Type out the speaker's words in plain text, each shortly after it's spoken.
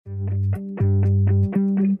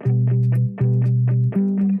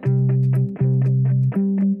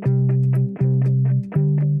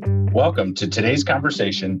Welcome to today's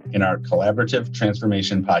conversation in our Collaborative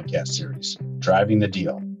Transformation podcast series, Driving the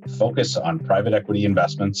Deal, focus on private equity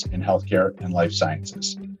investments in healthcare and life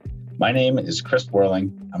sciences. My name is Krist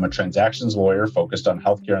Werling. I'm a transactions lawyer focused on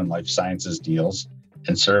healthcare and life sciences deals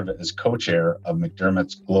and serve as co-chair of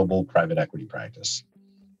McDermott's global private equity practice.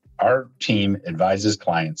 Our team advises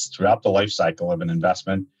clients throughout the life cycle of an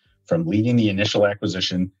investment, from leading the initial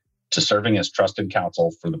acquisition to serving as trusted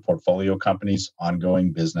counsel for the portfolio company's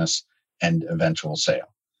ongoing business and eventual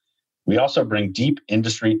sale. We also bring deep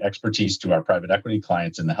industry expertise to our private equity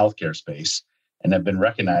clients in the healthcare space and have been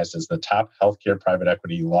recognized as the top healthcare private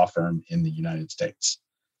equity law firm in the United States.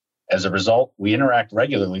 As a result, we interact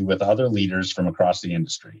regularly with other leaders from across the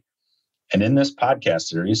industry. And in this podcast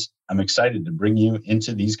series, I'm excited to bring you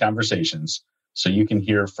into these conversations so you can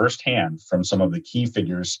hear firsthand from some of the key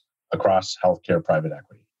figures across healthcare private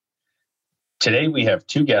equity. Today, we have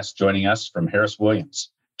two guests joining us from Harris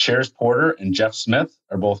Williams. Cheairs Porter and Geoff Smith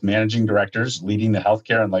are both managing directors leading the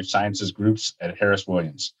healthcare and life sciences groups at Harris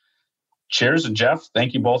Williams. Cheairs and Geoff,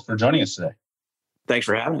 thank you both for joining us today. Thanks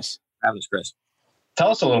for having us. Chris. Tell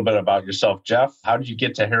us a little bit about yourself, Geoff. How did you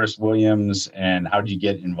get to Harris Williams and how did you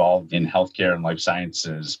get involved in healthcare and life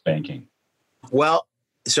sciences banking? Well,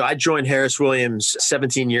 so I joined Harris Williams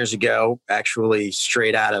 17 years ago, actually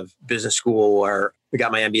straight out of business school where I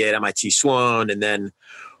got my MBA at MIT Sloan and then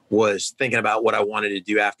was thinking about what I wanted to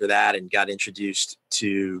do after that and got introduced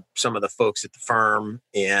to some of the folks at the firm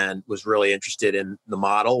and was really interested in the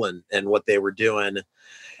model and what they were doing.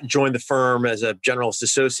 Joined the firm as a generalist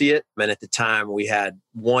associate. And at the time, we had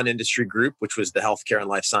one industry group, which was the healthcare and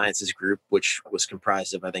life sciences group, which was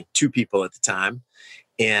comprised of, I think, two people at the time.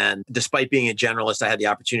 And despite being a generalist, I had the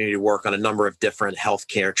opportunity to work on a number of different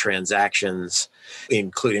healthcare transactions,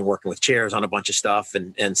 including working with Cheairs on a bunch of stuff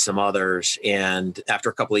and some others. And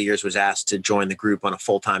after a couple of years, was asked to join the group on a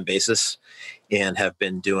full-time basis and have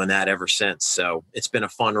been doing that ever since. So it's been a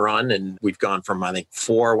fun run. And we've gone from, I think,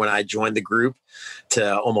 4 when I joined the group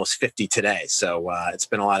to almost 50 today. So it's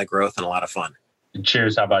been a lot of growth and a lot of fun. And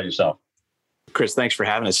Cheairs, how about yourself? Chris, thanks for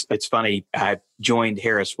having us. It's funny, I joined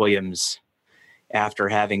Harris Williams after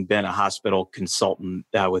having been a hospital consultant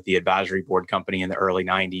with the advisory board company in the early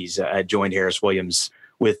 90s. I joined Harris Williams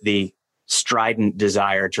with the strident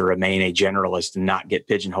desire to remain a generalist and not get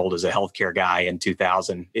pigeonholed as a healthcare guy in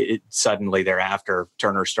 2000. Suddenly thereafter,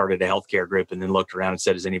 Turner started a healthcare group and then looked around and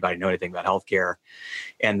said, does anybody know anything about healthcare?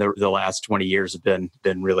 And the last 20 years have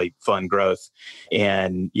been really fun growth.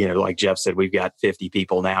 And, like Geoff said, we've got 50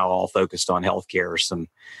 people now all focused on healthcare, some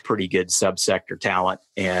pretty good subsector talent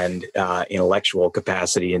and intellectual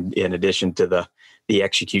capacity in addition to the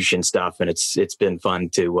execution stuff. And it's been fun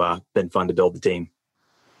to build the team.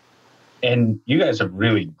 And you guys have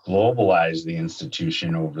really globalized the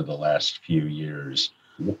institution over the last few years.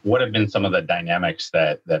 What have been some of the dynamics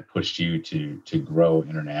that pushed you to grow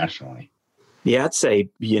internationally? Yeah, I'd say,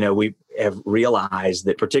 we have realized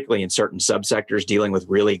that particularly in certain subsectors dealing with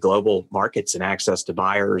really global markets and access to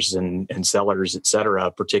buyers and sellers, et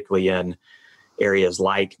cetera, particularly in areas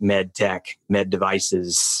like med tech, med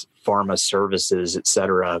devices, pharma services, et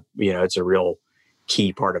cetera, it's a real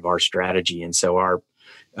key part of our strategy. And so our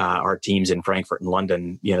teams in Frankfurt and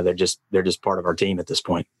London, they're just part of our team at this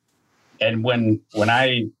point. And when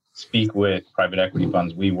I speak with private equity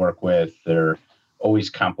funds we work with, they're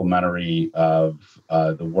always complimentary of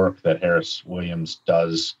the work that Harris Williams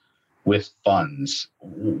does with funds.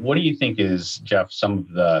 What do you think is, Geoff, some of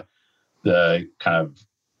the kind of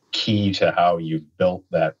key to how you've built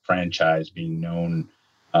that franchise being known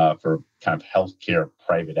for kind of healthcare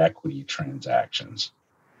private equity transactions?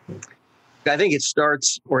 I think it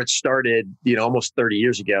started, almost 30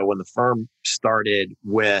 years ago when the firm started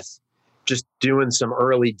with just doing some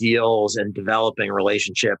early deals and developing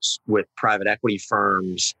relationships with private equity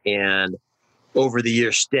firms. And over the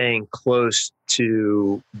years, staying close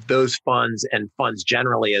to those funds and funds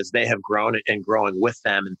generally as they have grown and growing with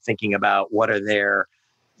them and thinking about what are their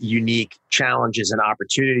unique challenges and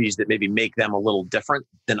opportunities that maybe make them a little different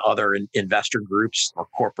than other investor groups or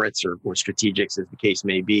corporates or strategics, as the case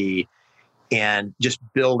may be. And just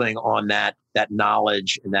building on that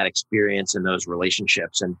knowledge and that experience and those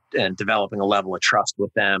relationships and developing a level of trust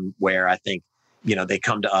with them where I think, they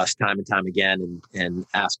come to us time and time again and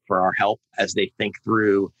ask for our help as they think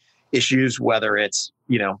through issues, whether it's,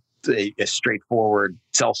 a straightforward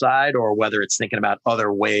sell side or whether it's thinking about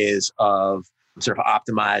other ways of sort of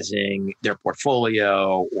optimizing their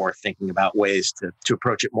portfolio or thinking about ways to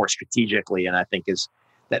approach it more strategically. And I think is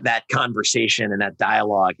that conversation and that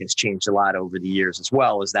dialogue has changed a lot over the years, as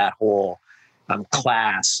well as that whole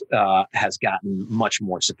class has gotten much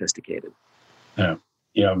more sophisticated. Yeah.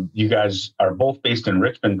 you guys are both based in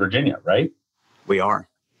Richmond, Virginia, right? We are.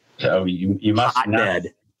 So you must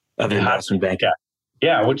hotbed of investment banking.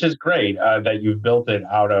 Yeah, which is great that you've built it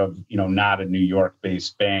out of, not a New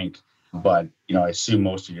York-based bank, but, I assume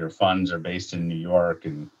most of your funds are based in New York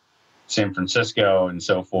and San Francisco and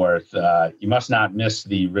so forth. You must not miss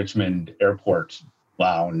the Richmond Airport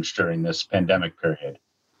lounge during this pandemic period.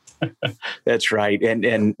 That's right.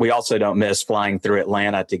 And we also don't miss flying through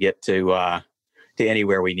Atlanta to get to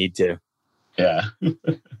anywhere we need to. Yeah.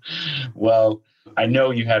 Well, I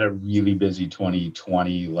know you had a really busy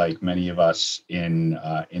 2020, like many of us in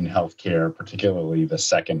healthcare, particularly the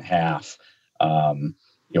second half.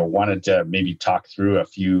 Wanted to maybe talk through a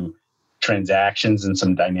few transactions and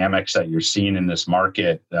some dynamics that you're seeing in this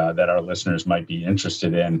market that our listeners might be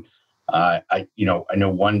interested in. I know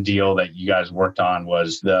one deal that you guys worked on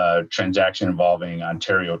was the transaction involving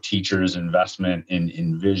Ontario Teachers' investment in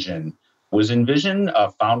Envision. Was Envision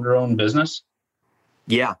a founder-owned business?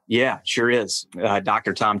 Yeah, sure is.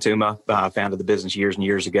 Dr. Tom Tuma founded the business years and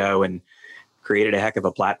years ago and created a heck of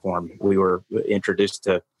a platform. We were introduced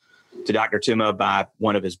to Dr. Tuma by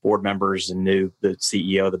one of his board members and knew the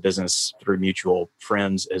CEO of the business through mutual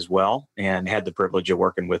friends as well, and had the privilege of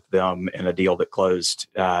working with them in a deal that closed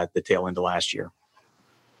at the tail end of last year.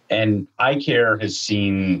 And iCare has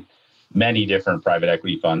seen many different private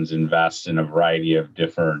equity funds invest in a variety of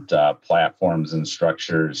different platforms and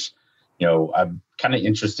structures. I'm kind of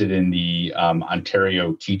interested in the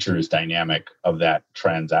Ontario Teachers dynamic of that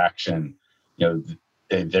transaction.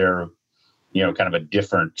 They're kind of a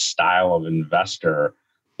different style of investor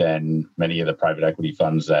than many of the private equity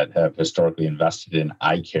funds that have historically invested in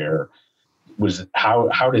iCare.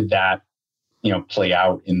 How did that play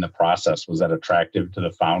out in the process? Was that attractive to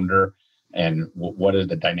the founder? And what are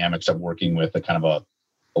the dynamics of working with a kind of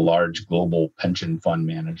a large global pension fund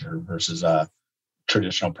manager versus a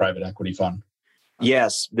traditional private equity fund?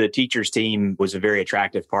 Yes, the Teachers team was a very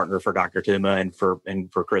attractive partner for Dr. Tuma and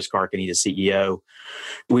for Chris Carkany, the CEO.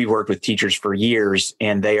 We worked with Teachers for years,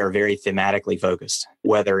 and they are very thematically focused,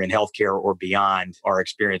 whether in healthcare or beyond. Our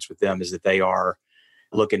experience with them is that they are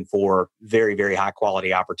looking for very, very high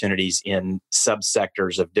quality opportunities in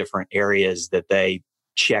subsectors of different areas that they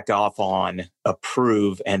check off on,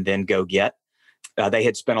 approve, and then go get. They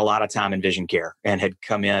had spent a lot of time in vision care and had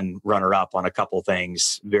come in runner-up on a couple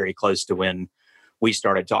things very close to when we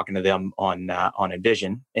started talking to them on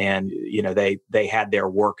Envision. And they had their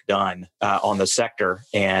work done on the sector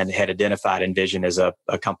and had identified Envision as a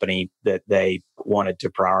company that they wanted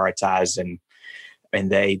to prioritize,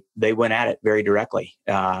 and they went at it very directly.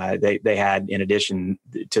 They had, in addition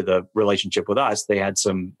to the relationship with us, they had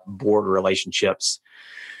some board relationships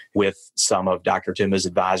with some of Dr. Tuma's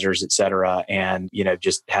advisors, et cetera, and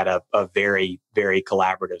just had a very, very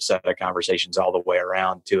collaborative set of conversations all the way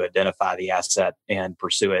around to identify the asset and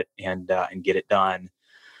pursue it and get it done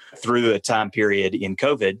through a time period in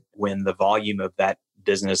COVID when the volume of that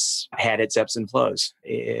business had its ebbs and flows.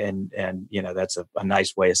 And that's a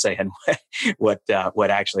nice way of saying what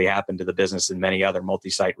actually happened to the business and many other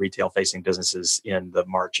multi-site retail-facing businesses in the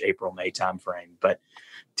March, April, May timeframe. But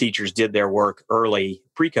Teachers did their work early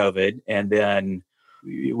pre-COVID, and then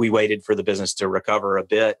we waited for the business to recover a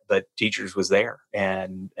bit, but Teachers was there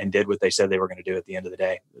and did what they said they were going to do at the end of the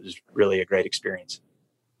day. It was really a great experience.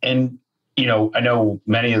 And, I know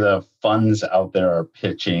many of the funds out there are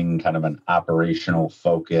pitching kind of an operational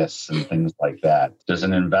focus and things like that. Does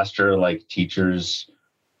an investor like Teachers,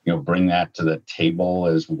 bring that to the table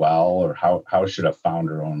as well? Or how should a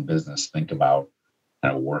founder-owned business think about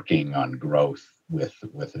kind of working on growth with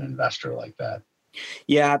an investor like that?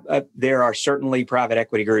 Yeah, there are certainly private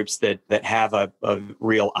equity groups that have a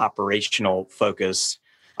real operational focus.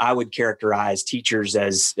 I would characterize Teachers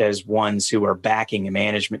as ones who are backing a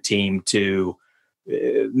management team to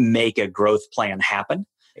make a growth plan happen.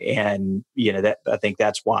 And, I think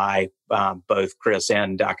that's why both Chris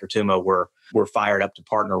and Dr. Tuma were fired up to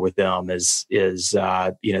partner with them is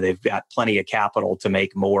they've got plenty of capital to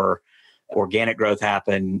make more organic growth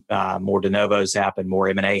happen, more de novos happen, more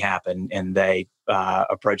M&A happen. And they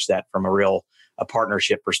approach that from a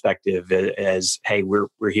partnership perspective as, hey, we're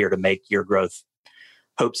here to make your growth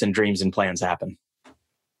hopes and dreams and plans happen.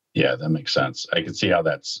 Yeah, that makes sense. I can see how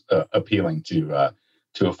that's appealing to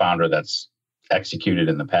a founder that's executed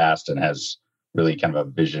in the past and has really kind of a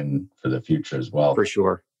vision for the future as well. For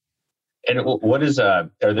sure. And are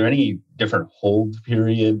there any different hold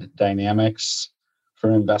period dynamics for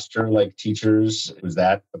an investor like Teachers? Was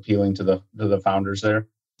that appealing to the founders there?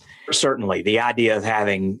 Certainly, the idea of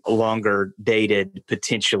having longer dated,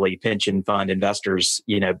 potentially pension fund investors,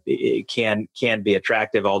 it can be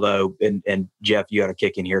attractive. Although, and Geoff, you got to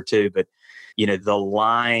kick in here too, but the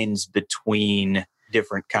lines between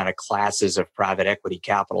different kind of classes of private equity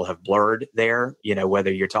capital have blurred there.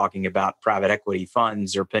 Whether you're talking about private equity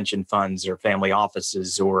funds or pension funds or family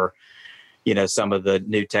offices or some of the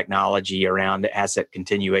new technology around asset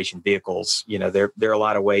continuation vehicles. There are a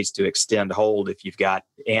lot of ways to extend hold if you've got,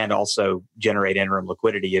 and also generate interim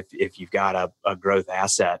liquidity if you've got a growth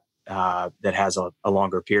asset that has a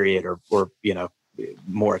longer period or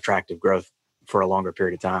more attractive growth for a longer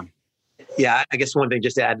period of time. Yeah, I guess one thing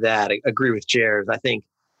just to add to that, I agree with Cheairs. I think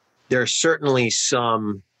there are certainly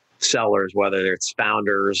some sellers, whether it's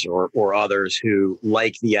founders or others, who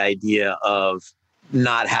like the idea of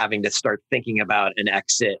not having to start thinking about an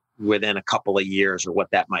exit within a couple of years or what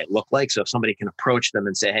that might look like. So if somebody can approach them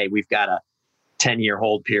and say, hey, we've got a 10-year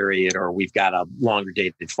hold period, or we've got a longer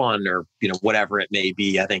dated fund, or whatever it may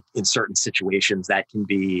be, I think in certain situations that can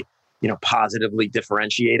be positively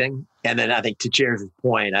differentiating. And then I think to Cheairs'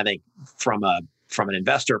 point, I think from an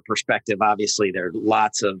investor perspective, obviously there are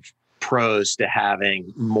lots of pros to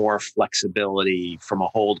having more flexibility from a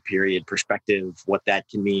hold period perspective, what that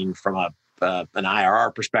can mean from an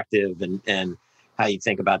IRR perspective, and how you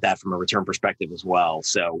think about that from a return perspective as well.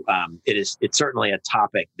 So it's certainly a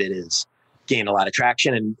topic that is gained a lot of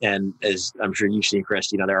traction. And as I'm sure you've seen, Krist,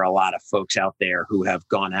 there are a lot of folks out there who have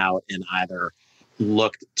gone out and either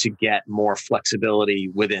looked to get more flexibility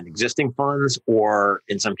within existing funds, or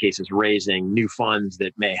in some cases raising new funds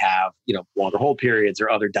that may have longer hold periods or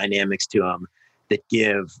other dynamics to them that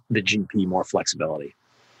give the GP more flexibility.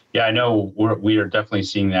 Yeah, I know we are definitely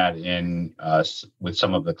seeing that in with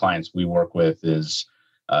some of the clients we work with is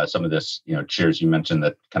some of this, Cheairs, you mentioned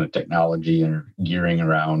that kind of technology and gearing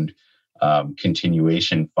around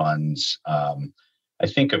continuation funds. I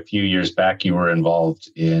think a few years back you were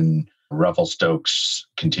involved in Revelstoke's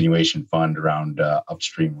continuation fund around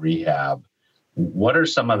upstream rehab. What are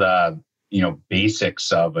some of the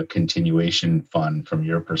basics of a continuation fund from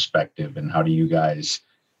your perspective, and how do you guys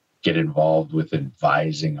get involved with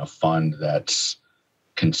advising a fund that's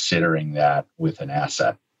considering that with an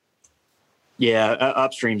asset? Yeah,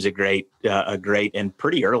 upstream's a great and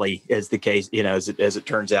pretty early as the case, as it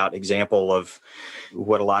turns out, example of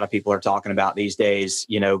what a lot of people are talking about these days.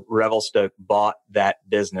 Revelstoke bought that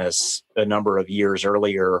business a number of years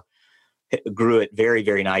earlier, grew it very,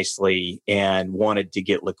 very nicely, and wanted to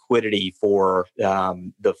get liquidity for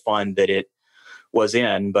the fund that it was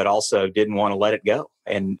in, but also didn't want to let it go,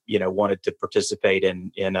 and wanted to participate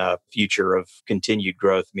in a future of continued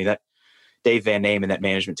growth. I mean, that Dave Van Name and that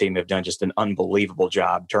management team have done just an unbelievable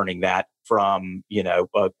job turning that from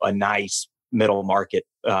a nice middle market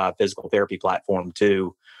physical therapy platform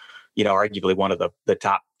to arguably one of the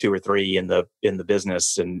top two or three in the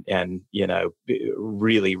business, and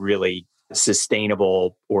really, really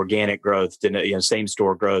sustainable organic growth, same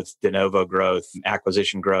store growth, de novo growth,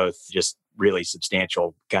 acquisition growth, just really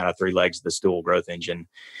substantial kind of three legs of the stool growth engine.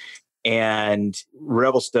 And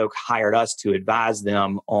Revelstoke hired us to advise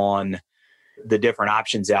them on the different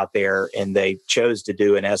options out there, and they chose to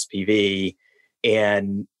do an SPV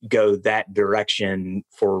and go that direction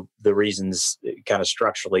for the reasons kind of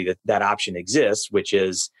structurally that option exists, which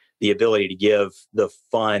is the ability to give the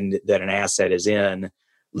fund that an asset is in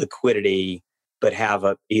liquidity, but have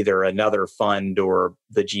either another fund or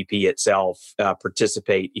the GP itself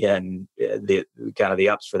participate in the kind of the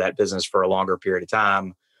ups for that business for a longer period of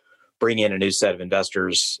time, bring in a new set of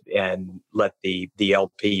investors, and let the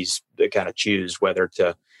LPs kind of choose whether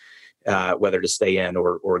to stay in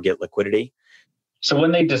or get liquidity. So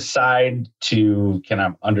when they decide to kind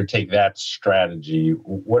of undertake that strategy,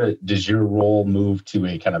 what does your role move to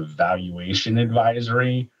a kind of valuation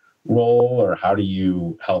advisory role, or how do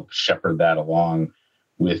you help shepherd that along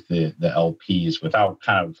with the LPs without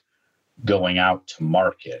kind of going out to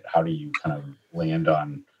market? How do you kind of land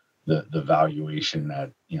on the valuation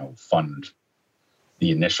that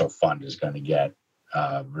the initial fund is going to get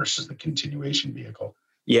versus the continuation vehicle?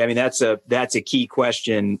 Yeah, I mean, that's a key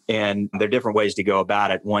question, and there are different ways to go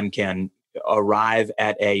about it. One can arrive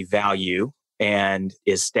at a value and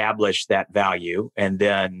establish that value and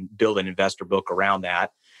then build an investor book around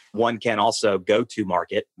that. One can also go to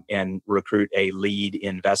market and recruit a lead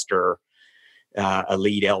investor, a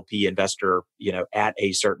lead LP investor, at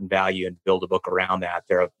a certain value and build a book around that.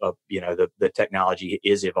 The technology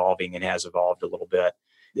is evolving and has evolved a little bit.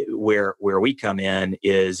 Where we come in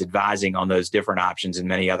is advising on those different options and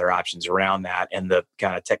many other options around that, and the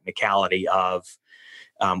kind of technicality of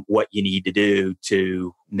what you need to do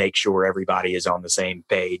to make sure everybody is on the same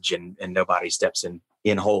page and nobody steps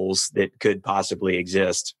in holes that could possibly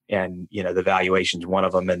exist. And, the valuation's one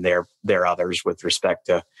of them, and there are others with respect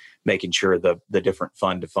to making sure the different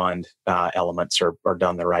fund to fund elements are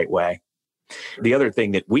done the right way. The other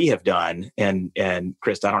thing that we have done, and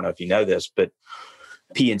Krist, I don't know if you know this, but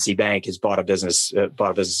PNC Bank has bought a business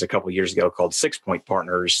a couple of years ago called 6 Point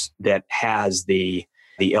Partners that has the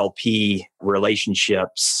LP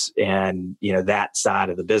relationships and that side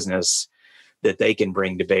of the business that they can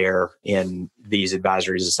bring to bear in these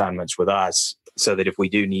advisory assignments with us, so that if we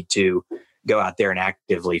do need to go out there and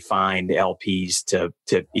actively find LPs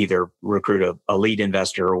to either recruit a lead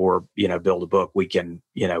investor or build a book, we can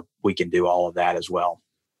do all of that as well.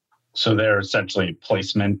 So they're essentially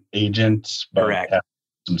placement agents, but correct, have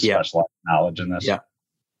some specialized knowledge in this.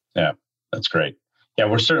 Yeah, that's great. Yeah,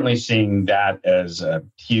 we're certainly seeing that as a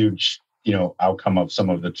huge outcome of some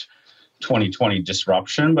of the 2020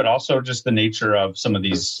 disruption, but also just the nature of some of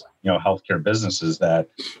these healthcare businesses that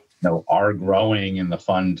are growing, and the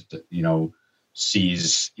fund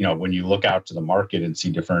sees when you look out to the market and see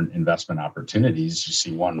different investment opportunities, you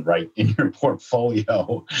see one right in your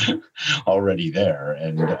portfolio already there.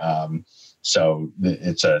 And so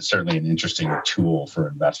it's certainly an interesting tool for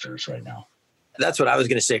investors right now. That's what I was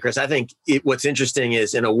going to say, Chris. I think what's interesting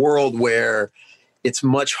is, in a world where it's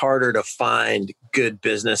much harder to find good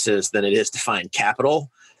businesses than it is to find capital,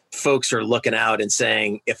 folks are looking out and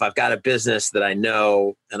saying, if I've got a business that I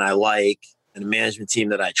know and I like, and a management team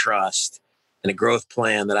that I trust, and a growth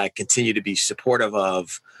plan that I continue to be supportive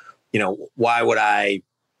of, why would I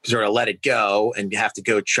sort of let it go and have to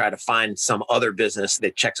go try to find some other business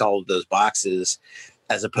that checks all of those boxes,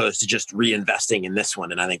 as opposed to just reinvesting in this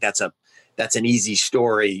one? And I think that's an easy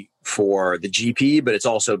story for the GP, but it's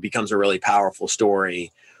also becomes a really powerful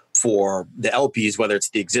story for the LPs, whether it's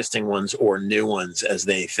the existing ones or new ones, as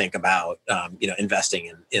they think about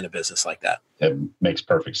investing in a business like that. It makes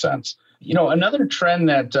perfect sense. Another trend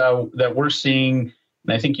that we're seeing,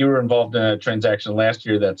 and I think you were involved in a transaction last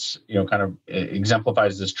year that's kind of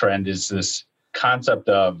exemplifies this trend, is this concept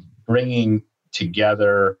of bringing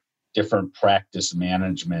together different practice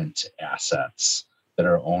management assets that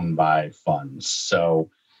are owned by funds. So,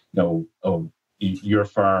 your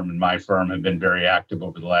firm and my firm have been very active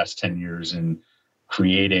over the last 10 years in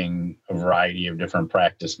creating a variety of different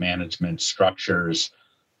practice management structures.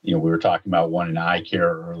 We were talking about one in eye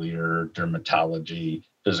care earlier, dermatology,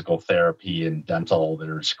 physical therapy, and dental.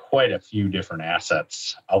 There's quite a few different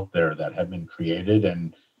assets out there that have been created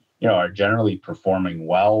and, are generally performing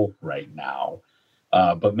well right now,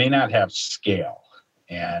 but may not have scale.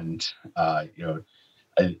 And,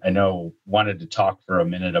 I wanted to talk for a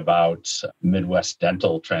minute about Midwest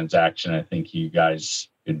Dental transaction. I think you guys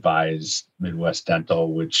advised Midwest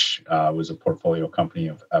Dental, which was a portfolio company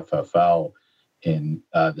of FFL, in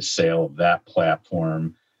the sale of that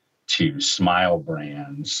platform to Smile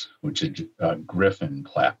Brands, which is a Griffin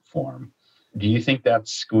platform. Do you think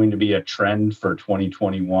that's going to be a trend for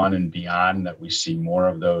 2021 and beyond, that we see more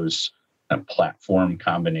of those platform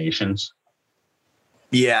combinations?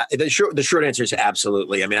 Yeah, the short answer is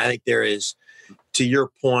absolutely. I mean, I think there is, to your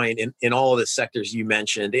point, in all of the sectors you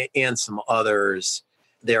mentioned and some others,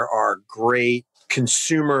 there are great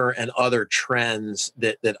consumer and other trends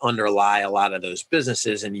that underlie a lot of those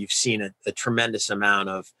businesses. And you've seen a tremendous amount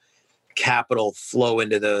of capital flow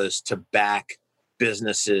into those to back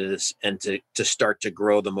businesses and to start to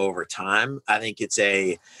grow them over time. I think it's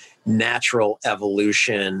a natural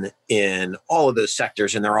evolution in all of those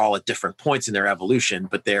sectors, and they're all at different points in their evolution,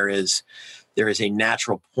 but there is a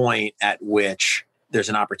natural point at which there's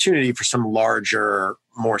an opportunity for some larger,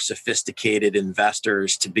 more sophisticated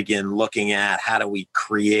investors to begin looking at how do we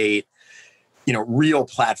create, real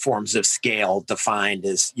platforms of scale defined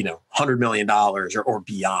as, $100 million or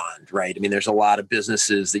beyond, right? I mean, there's a lot of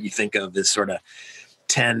businesses that you think of as sort of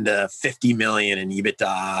 10 to 50 million in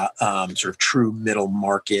EBITDA, sort of true middle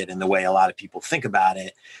market in the way a lot of people think about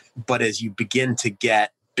it. But as you begin to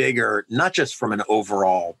get bigger, not just from an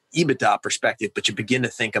overall EBITDA perspective, but you begin to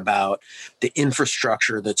think about the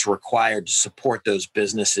infrastructure that's required to support those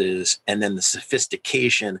businesses, and then the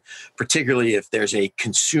sophistication, particularly if there's a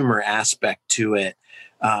consumer aspect to it,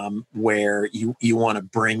 where you want to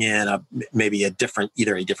bring in maybe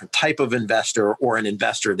either a different type of investor or an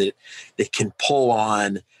investor that can pull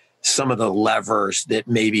on some of the levers that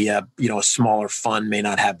maybe a smaller fund may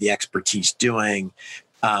not have the expertise doing.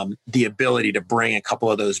 The ability to bring a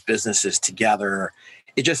couple of those businesses together,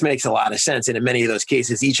 it just makes a lot of sense. And in many of those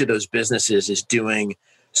cases, each of those businesses is doing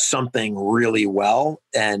something really well,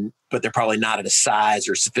 but they're probably not at a size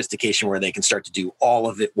or sophistication where they can start to do all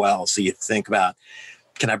of it well. So you think about,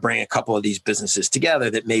 can I bring a couple of these businesses together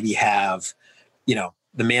that maybe have,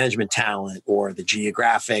 the management talent or the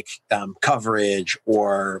geographic coverage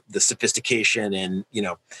or the sophistication in,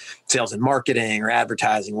 sales and marketing or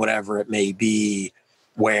advertising, whatever it may be,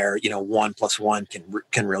 where, 1 + 1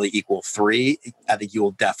 can really equal 3. I think you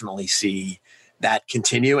will definitely see that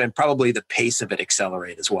continue, and probably the pace of it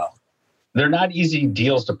accelerate as well. They're not easy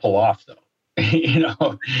deals to pull off, though.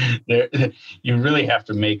 You really have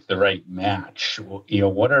to make the right match.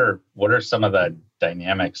 What are some of the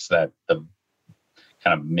dynamics that the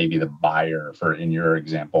kind of maybe the buyer, for in your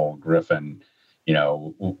example, Griffin,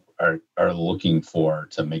 are looking for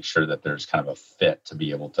to make sure that there's kind of a fit to be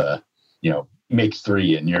able to, make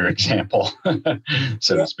 3 in your example,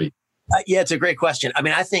 so to speak? Yeah, it's a great question. I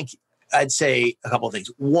mean, I think I'd say a couple of things.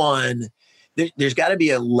 One, there's got to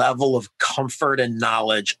be a level of comfort and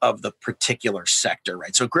knowledge of the particular sector,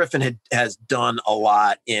 right? So Griffin has done a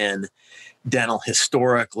lot in dental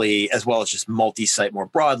historically, as well as just multi-site more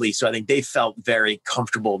broadly. So I think they felt very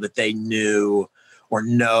comfortable that they knew or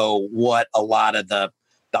know what a lot of the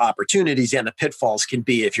opportunities and the pitfalls can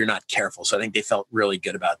be if you're not careful. So I think they felt really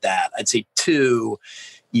good about that. I'd say 2,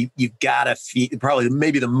 you've got to feel, probably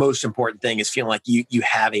maybe the most important thing is feeling like you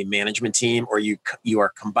have a management team, or you are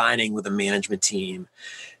combining with a management team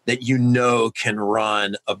that can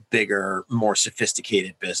run a bigger, more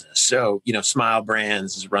sophisticated business. So, Smile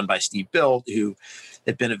Brands is run by Steve Bilt, who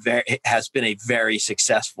has been a very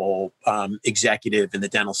successful executive in the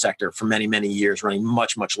dental sector for many, many years, running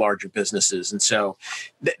much, much larger businesses. And so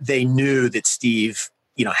they knew that Steve,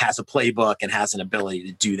 has a playbook and has an ability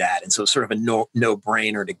to do that. And so it's sort of a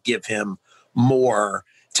no-brainer to give him more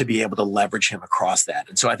to be able to leverage him across that.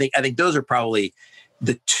 And so I think those are probably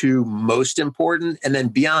the 2 most important. And then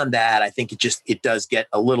beyond that, I think it does get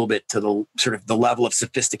a little bit to the sort of the level of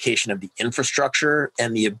sophistication of the infrastructure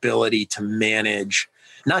and the ability to manage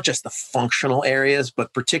not just the functional areas,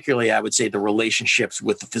 but particularly, I would say, the relationships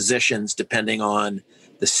with the physicians, depending on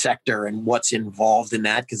the sector and what's involved in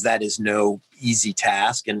that, because that is no easy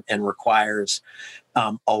task and requires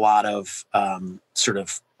a lot of sort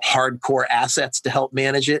of hardcore assets to help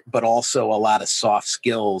manage it, but also a lot of soft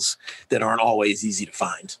skills that aren't always easy to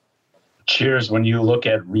find. Cheairs, when you look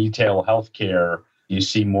at retail healthcare, you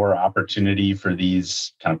see more opportunity for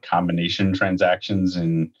these kind of combination transactions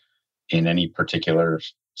in any particular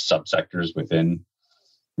subsectors within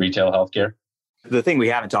retail healthcare? The thing we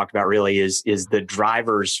haven't talked about really is the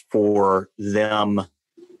drivers for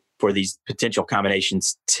these potential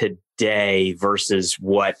combinations today versus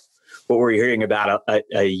what we're hearing about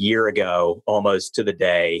a year ago, almost to the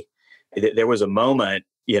day. There was a moment,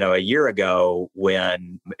 a year ago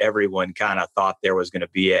when everyone kind of thought there was going to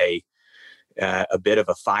be a bit of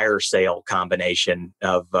a fire sale combination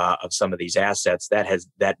of some of these assets.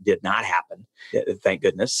 That did not happen, thank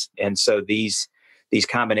goodness. And so these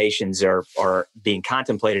combinations are being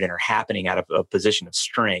contemplated and are happening out of a position of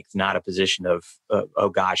strength, not a position of oh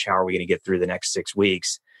gosh, how are we going to get through the next 6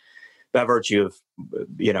 weeks? By virtue of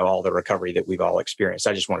all the recovery that we've all experienced.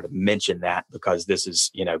 I just wanted to mention that because this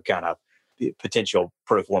is kind of the potential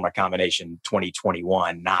pro forma combination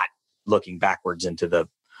 2021, not looking backwards into the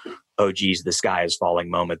oh geez, the sky is falling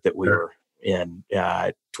moment that we were in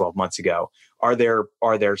 12 months ago. Are there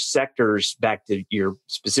sectors, back to your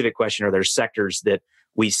specific question, are there sectors that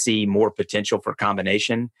we see more potential for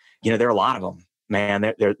combination? There are a lot of them,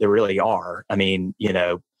 man. There really are. I mean,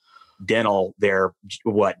 dental, there,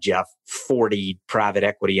 Geoff, 40 private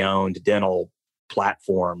equity owned dental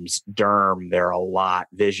platforms. Derm, there are a lot.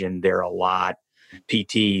 Vision, there are a lot.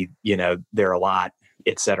 PT, there are a lot,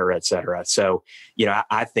 et cetera, et cetera. So,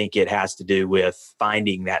 I think it has to do with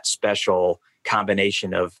finding that special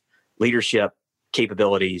combination of leadership,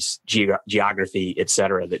 capabilities, geography, et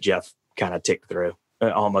cetera, that Geoff kind of ticked through,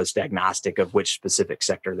 almost agnostic of which specific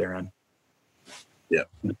sector they're in. Yeah,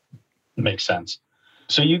 makes sense.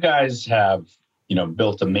 So you guys have,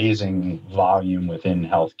 built amazing volume within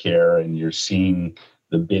healthcare, and you're seeing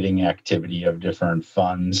the bidding activity of different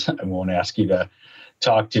funds. I won't ask you to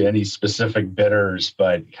talk to any specific bidders,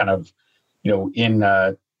 but kind of,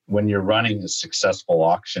 when you're running a successful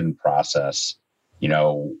auction process,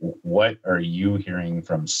 what are you hearing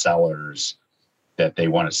from sellers that they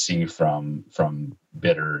want to see from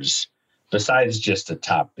bidders besides just a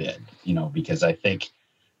top bid? Because I think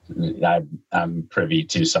I'm privy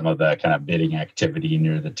to some of the kind of bidding activity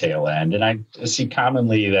near the tail end. And I see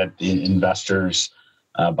commonly that investors,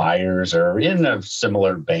 buyers are in a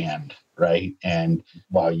similar band right? And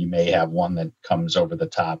while you may have one that comes over the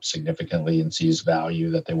top significantly and sees value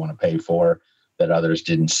that they want to pay for that others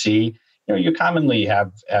didn't see, you commonly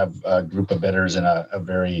have a group of bidders in a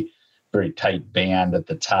very, very tight band at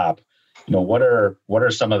the top. What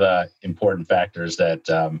are some of the important factors that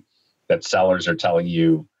that sellers are telling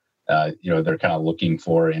you, they're kind of looking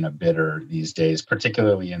for in a bidder these days,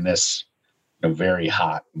 particularly in this very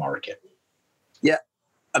hot market? Yeah,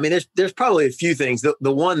 I mean, there's probably a few things.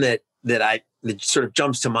 The one that sort of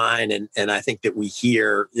jumps to mind, and I think that we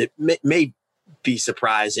hear, it may be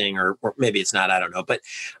surprising, or maybe it's not. I don't know, but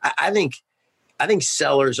I think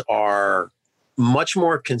sellers are much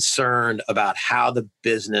more concerned about how the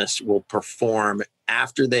business will perform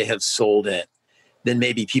after they have sold it than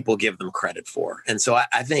maybe people give them credit for. And so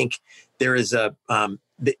I think there is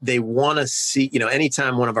they want to see,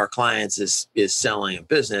 anytime one of our clients is selling a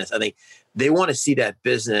business, I think they want to see that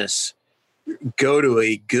business go to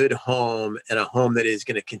a good home, and a home that is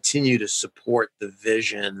going to continue to support the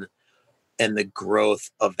vision and the growth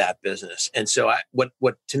of that business. And so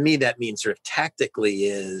what to me that means sort of tactically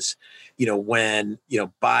is, when,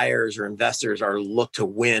 buyers or investors are looked to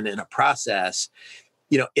win in a process,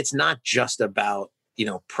 it's not just about,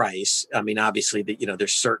 price. I mean, obviously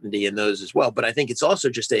there's certainty in those as well, but I think it's also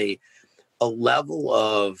just a level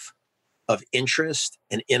of interest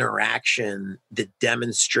and interaction that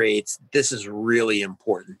demonstrates this is really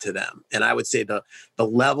important to them. And I would say the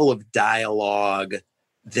level of dialogue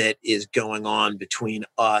that is going on between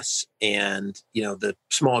us and, the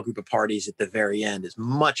small group of parties at the very end is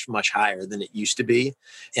much, much higher than it used to be.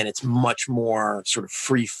 And it's much more sort of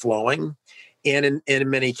free flowing. And in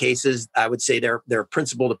many cases, I would say there are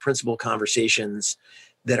principal to principal conversations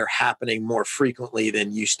that are happening more frequently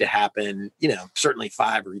than used to happen, certainly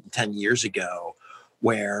 5 or even 10 years ago,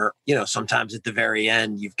 where, sometimes at the very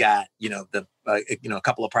end, you've got, a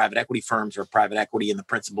couple of private equity firms or private equity and the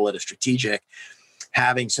principal at a strategic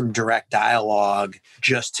having some direct dialogue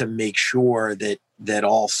just to make sure that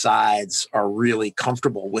all sides are really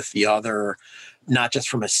comfortable with the other, not just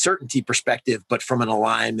from a certainty perspective, but from an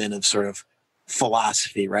alignment of sort of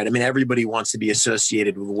philosophy, right? I mean, everybody wants to be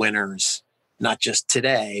associated with winners, not just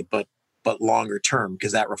today, but longer term,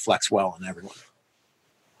 because that reflects well on everyone.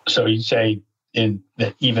 So you say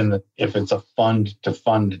even if it's a fund to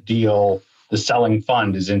fund deal, the selling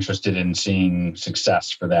fund is interested in seeing success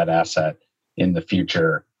for that asset in the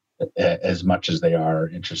future as much as they are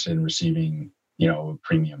interested in receiving, a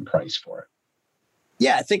premium price for it.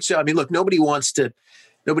 Yeah, I think so. I mean, look, nobody wants to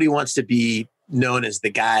be known as the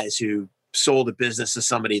guys who sold a business to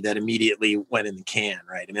somebody that immediately went in the can,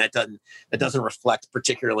 right? I mean, that doesn't reflect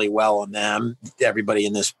particularly well on them. Everybody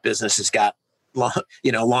in this business has got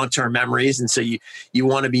long-term memories. And so you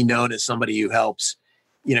want to be known as somebody who helps,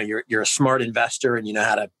 you're a smart investor and you know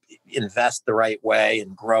how to invest the right way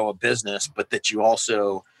and grow a business, but that you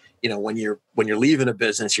also, when you're leaving a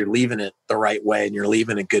business, you're leaving it the right way and you're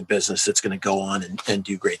leaving a good business that's going to go on and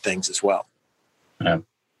do great things as well. Yeah,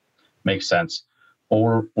 makes sense.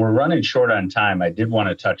 Well, we're running short on time. I did want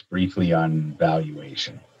to touch briefly on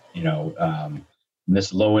valuation. In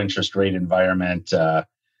this low interest rate environment,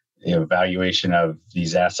 valuation of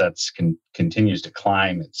these assets continues to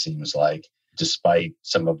climb, it seems like, despite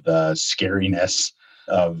some of the scariness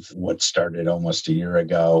of what started almost a year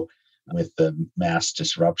ago with the mass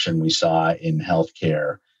disruption we saw in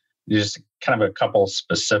healthcare. Just kind of a couple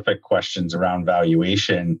specific questions around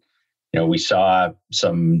valuation. We saw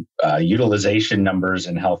some utilization numbers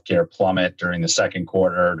in healthcare plummet during the second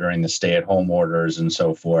quarter, during the stay-at-home orders and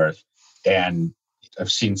so forth. And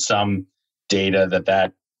I've seen some data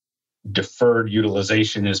that deferred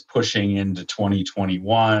utilization is pushing into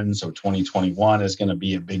 2021. So 2021 is going to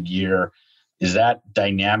be a big year. Is that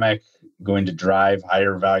dynamic going to drive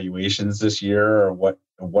higher valuations this year? Or what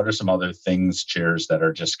are some other things, Cheairs, that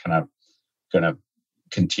are just kind of going to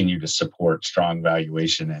continue to support strong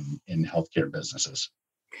valuation in healthcare businesses?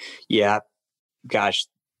 Yeah, gosh,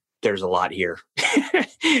 there's a lot here.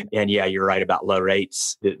 And yeah, you're right about low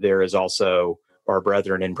rates. There is also our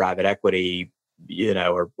brethren in private equity,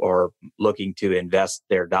 are looking to invest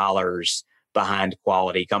their dollars behind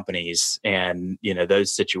quality companies. And,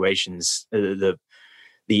 those situations, the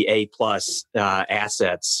A plus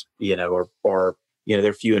assets, are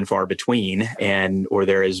they're few and far between, or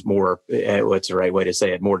there is more, what's the right way to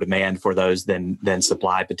say it, more demand for those than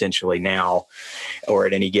supply potentially now or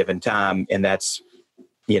at any given time. And that's,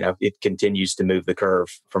 it continues to move the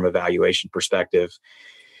curve from a valuation perspective.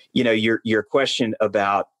 Your question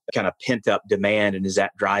about kind of pent up demand and is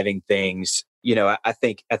that driving things, I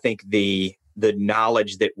think the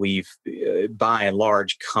knowledge that we've, by and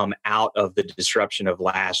large, come out of the disruption of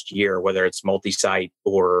last year, whether it's multi-site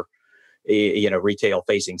or retail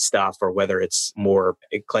facing stuff, or whether it's more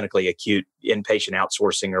clinically acute inpatient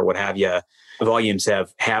outsourcing or what have you, volumes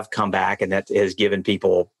have come back, and that has given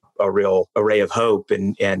people a real array of hope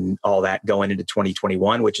and all that going into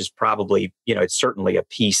 2021, which is probably, it's certainly a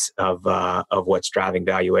piece of what's driving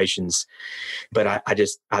valuations. But I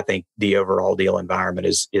think the overall deal environment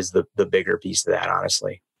is the bigger piece of that,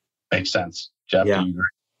 honestly. Makes sense. Geoff, yeah. Do you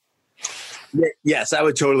agree? Yes, I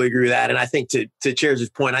would totally agree with that. And I think to Cheairs'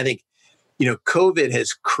 point, I think, COVID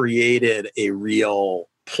has created a real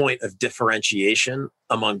point of differentiation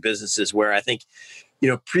among businesses where I think,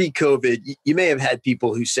 pre-COVID, you may have had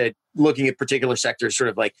people who said, looking at particular sectors, sort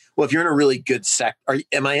of like, well, if you're in a really good sector,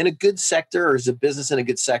 am I in a good sector, or is a business in a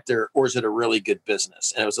good sector, or is it a really good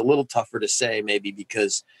business? And it was a little tougher to say, maybe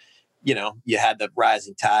because, you had the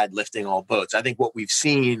rising tide lifting all boats. I think what we've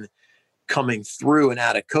seen coming through and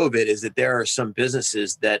out of COVID is that there are some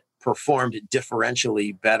businesses that performed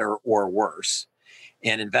differentially better or worse.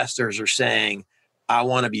 And investors are saying, I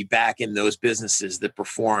want to be back in those businesses that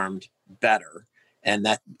performed better. And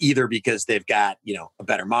that either because they've got, a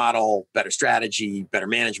better model, better strategy, better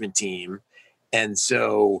management team. And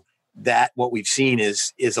so that what we've seen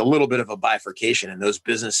is a little bit of a bifurcation. And those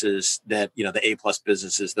businesses that, the A+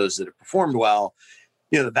 businesses, those that have performed well,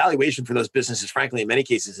 the valuation for those businesses, frankly, in many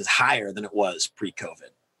cases is higher than it was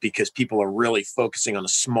pre-COVID, because people are really focusing on a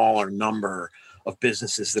smaller number of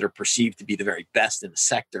businesses that are perceived to be the very best in the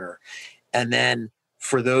sector. And then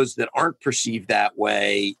for those that aren't perceived that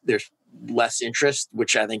way, there's less interest,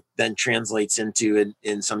 which I think then translates into,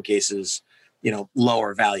 in some cases,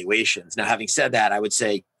 lower valuations. Now, having said that, I would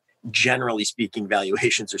say, generally speaking,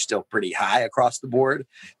 valuations are still pretty high across the board,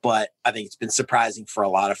 but I think it's been surprising for a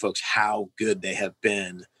lot of folks how good they have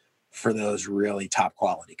been for those really top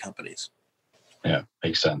quality companies. Yeah,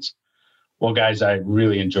 makes sense. Well, guys, I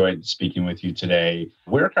really enjoyed speaking with you today.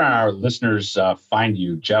 Where can our listeners find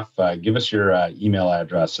you? Geoff, give us your email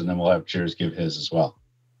address, and then we'll have Cheairs give his as well.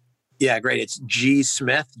 Yeah, great. It's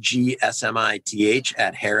gsmith, GSMITH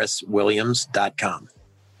 @harriswilliams.com.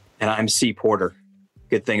 And I'm C. Porter.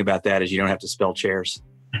 Good thing about that is you don't have to spell Cheairs.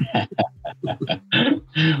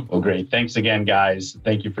 Well, great. Thanks again, guys.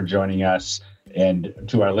 Thank you for joining us. And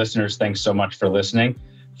to our listeners, thanks so much for listening.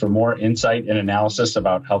 For more insight and analysis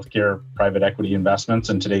about healthcare private equity investments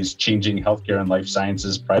and today's changing healthcare and life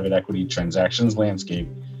sciences private equity transactions landscape,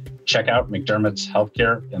 check out McDermott's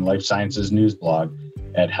Healthcare and Life Sciences News blog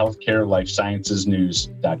at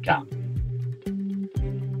healthcarelifesciencesnews.com.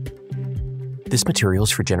 This material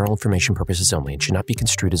is for general information purposes only and should not be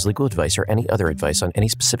construed as legal advice or any other advice on any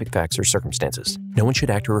specific facts or circumstances. No one should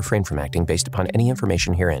act or refrain from acting based upon any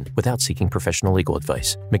information herein without seeking professional legal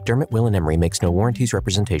advice. McDermott, Will & Emery makes no warranties,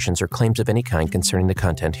 representations, or claims of any kind concerning the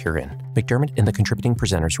content herein. McDermott and the contributing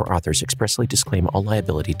presenters or authors expressly disclaim all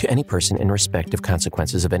liability to any person in respect of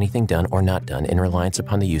consequences of anything done or not done in reliance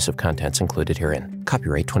upon the use of contents included herein.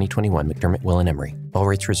 Copyright 2021 McDermott, Will & Emery. All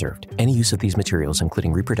rights reserved. Any use of these materials,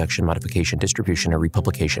 including reproduction, modification, distribution, or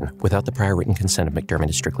republication, without the prior written consent of McDermott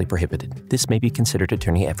is strictly prohibited. This may be considered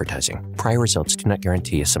attorney advertising. Prior results do not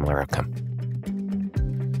guarantee a similar outcome.